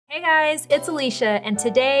Hey guys, it's Alicia, and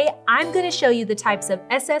today I'm going to show you the types of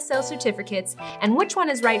SSL certificates and which one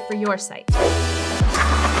is right for your site.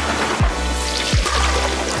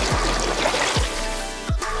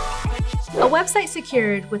 A website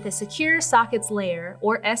secured with a Secure Sockets Layer,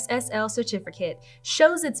 or SSL certificate,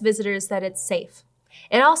 shows its visitors that it's safe.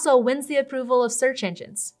 It also wins the approval of search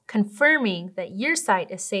engines, confirming that your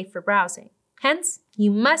site is safe for browsing. Hence,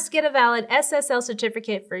 you must get a valid SSL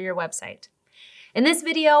certificate for your website. In this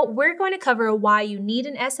video, we're going to cover why you need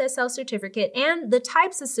an SSL certificate and the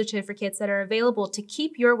types of certificates that are available to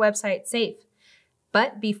keep your website safe.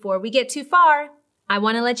 But before we get too far, I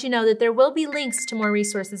want to let you know that there will be links to more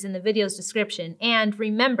resources in the video's description. And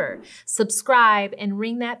remember, subscribe and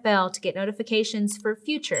ring that bell to get notifications for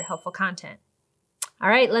future helpful content. All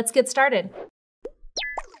right, let's get started.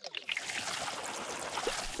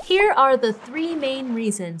 Here are the three main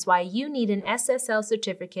reasons why you need an SSL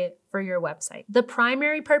certificate for your website. The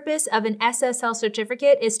primary purpose of an SSL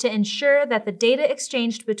certificate is to ensure that the data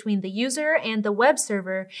exchanged between the user and the web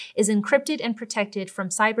server is encrypted and protected from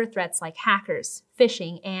cyber threats like hackers,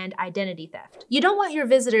 phishing, and identity theft. You don't want your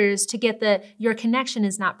visitors to get the "your connection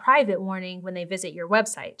is not private" warning when they visit your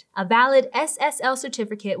website. A valid SSL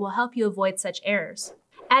certificate will help you avoid such errors.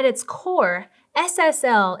 At its core,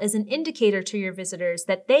 SSL is an indicator to your visitors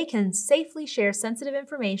that they can safely share sensitive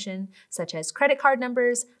information such as credit card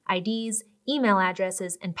numbers, IDs, email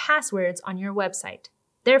addresses, and passwords on your website.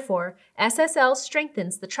 Therefore, SSL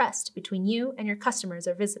strengthens the trust between you and your customers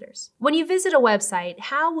or visitors. When you visit a website,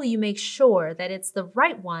 how will you make sure that it's the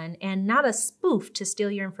right one and not a spoof to steal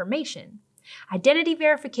your information? Identity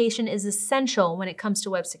verification is essential when it comes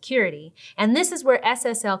to web security, and this is where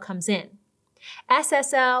SSL comes in.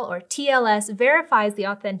 SSL or TLS verifies the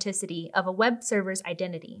authenticity of a web server's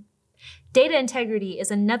identity. Data integrity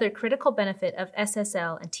is another critical benefit of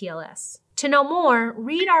SSL and TLS. To know more,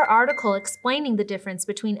 read our article explaining the difference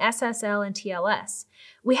between SSL and TLS.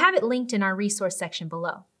 We have it linked in our resource section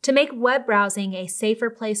below. To make web browsing a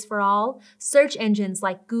safer place for all, search engines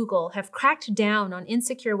like Google have cracked down on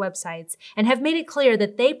insecure websites and have made it clear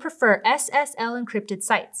that they prefer SSL encrypted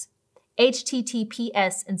sites.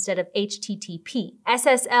 HTTPS instead of HTTP.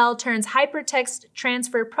 SSL turns Hypertext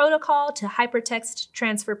Transfer Protocol to Hypertext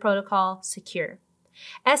Transfer Protocol secure.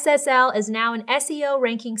 SSL is now an SEO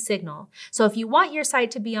ranking signal, so if you want your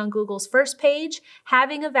site to be on Google's first page,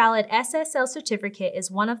 having a valid SSL certificate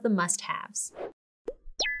is one of the must-haves.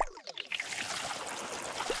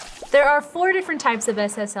 There are 4 different types of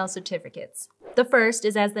SSL certificates. The first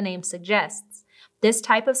is as the name suggests. This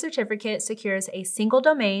type of certificate secures a single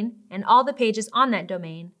domain and all the pages on that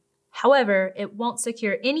domain. However, it won't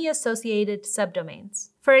secure any associated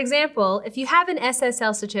subdomains. For example, if you have an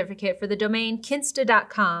SSL certificate for the domain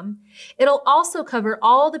kinsta.com, it'll also cover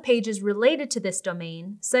all the pages related to this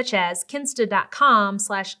domain, such as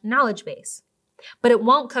kinsta.com/knowledgebase. But it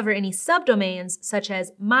won't cover any subdomains such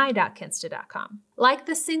as my.kinsta.com. Like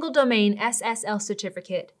the single domain SSL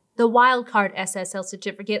certificate, the wildcard SSL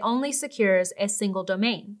certificate only secures a single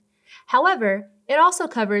domain. However, it also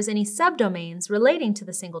covers any subdomains relating to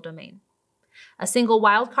the single domain. A single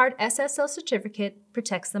wildcard SSL certificate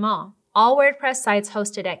protects them all. All WordPress sites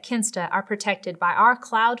hosted at Kinsta are protected by our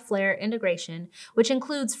Cloudflare integration, which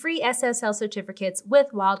includes free SSL certificates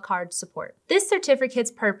with wildcard support. This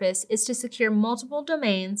certificate's purpose is to secure multiple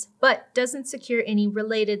domains, but doesn't secure any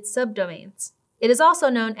related subdomains. It is also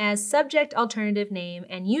known as Subject Alternative Name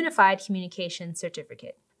and Unified Communication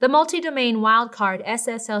Certificate. The multi-domain wildcard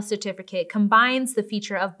SSL certificate combines the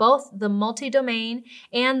feature of both the multi-domain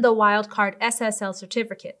and the wildcard SSL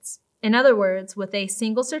certificates. In other words, with a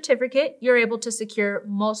single certificate, you're able to secure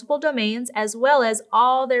multiple domains as well as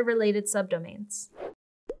all their related subdomains.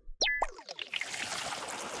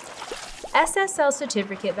 SSL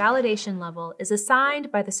certificate validation level is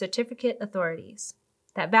assigned by the certificate authorities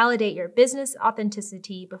that validate your business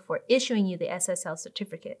authenticity before issuing you the SSL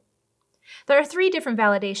certificate. There are 3 different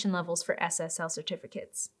validation levels for SSL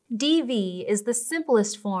certificates. DV is the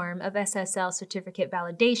simplest form of SSL certificate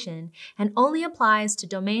validation and only applies to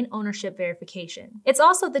domain ownership verification. It's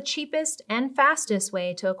also the cheapest and fastest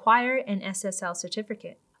way to acquire an SSL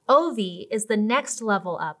certificate. OV is the next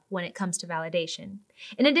level up when it comes to validation.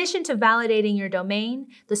 In addition to validating your domain,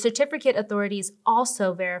 the certificate authorities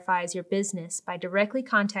also verifies your business by directly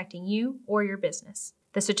contacting you or your business.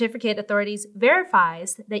 The certificate authorities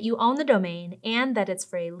verifies that you own the domain and that it's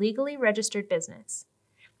for a legally registered business.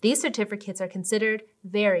 These certificates are considered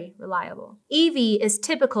very reliable. EV is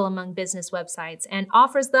typical among business websites and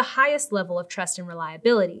offers the highest level of trust and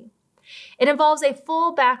reliability. It involves a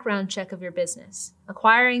full background check of your business.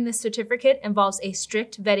 Acquiring this certificate involves a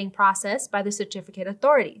strict vetting process by the certificate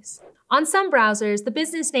authorities. On some browsers, the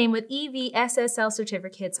business name with EV SSL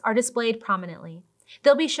certificates are displayed prominently.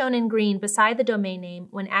 They'll be shown in green beside the domain name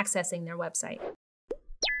when accessing their website.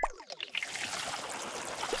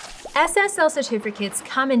 SSL certificates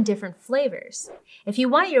come in different flavors. If you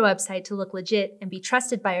want your website to look legit and be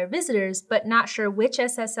trusted by your visitors, but not sure which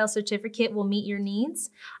SSL certificate will meet your needs,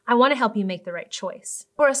 I want to help you make the right choice.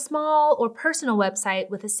 For a small or personal website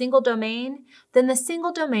with a single domain, then the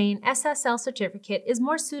single domain SSL certificate is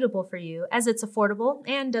more suitable for you as it's affordable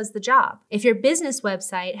and does the job. If your business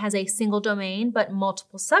website has a single domain but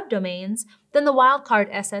multiple subdomains, then the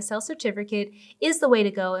wildcard SSL certificate is the way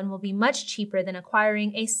to go and will be much cheaper than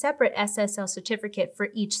acquiring a separate SSL certificate for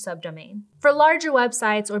each subdomain. For larger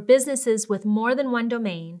websites or businesses with more than one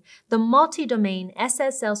domain, the multi-domain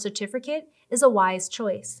SSL certificate is a wise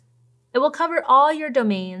choice. It will cover all your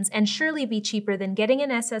domains and surely be cheaper than getting an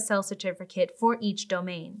SSL certificate for each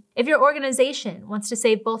domain. If your organization wants to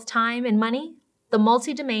save both time and money, the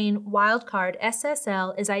multi-domain wildcard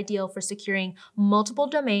SSL is ideal for securing multiple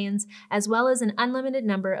domains as well as an unlimited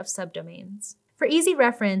number of subdomains. For easy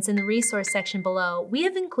reference in the resource section below, we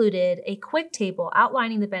have included a quick table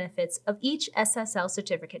outlining the benefits of each SSL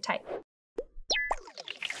certificate type.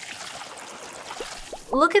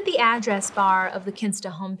 Look at the address bar of the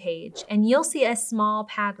Kinsta homepage and you'll see a small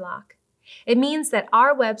padlock. It means that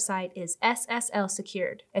our website is SSL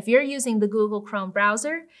secured. If you're using the Google Chrome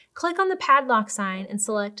browser, click on the padlock sign and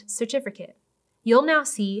select Certificate. You'll now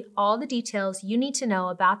see all the details you need to know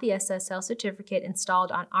about the SSL certificate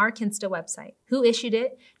installed on our Kinsta website, who issued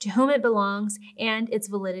it, to whom it belongs, and its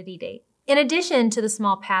validity date. In addition to the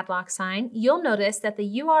small padlock sign, you'll notice that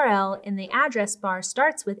the URL in the address bar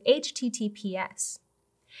starts with HTTPS.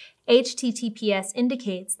 HTTPS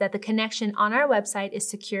indicates that the connection on our website is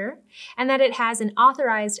secure and that it has an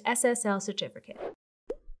authorized SSL certificate.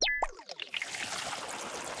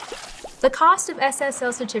 The cost of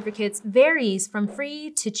SSL certificates varies from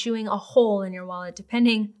free to chewing a hole in your wallet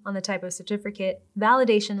depending on the type of certificate,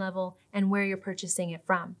 validation level, and where you're purchasing it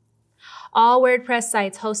from. All WordPress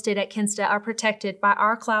sites hosted at Kinsta are protected by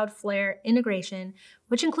our Cloudflare integration,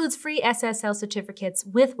 which includes free SSL certificates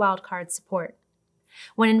with wildcard support.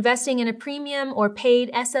 When investing in a premium or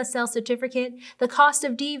paid SSL certificate, the cost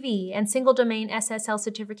of DV and single domain SSL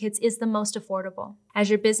certificates is the most affordable. As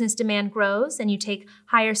your business demand grows and you take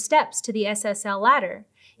higher steps to the SSL ladder,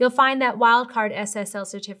 you'll find that wildcard SSL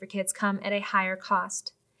certificates come at a higher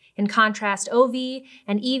cost. In contrast, OV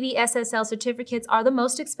and EV SSL certificates are the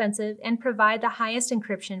most expensive and provide the highest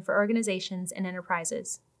encryption for organizations and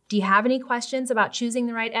enterprises. Do you have any questions about choosing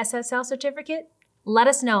the right SSL certificate? Let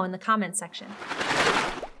us know in the comments section.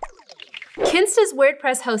 Kinsta's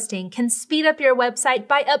WordPress hosting can speed up your website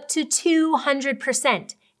by up to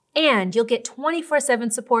 200%, and you'll get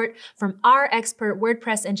 24/7 support from our expert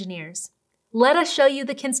WordPress engineers. Let us show you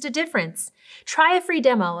the Kinsta difference. Try a free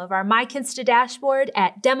demo of our My Kinsta dashboard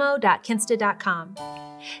at demo.kinsta.com.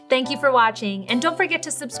 Thank you for watching, and don't forget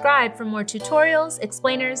to subscribe for more tutorials,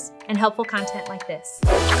 explainers, and helpful content like this.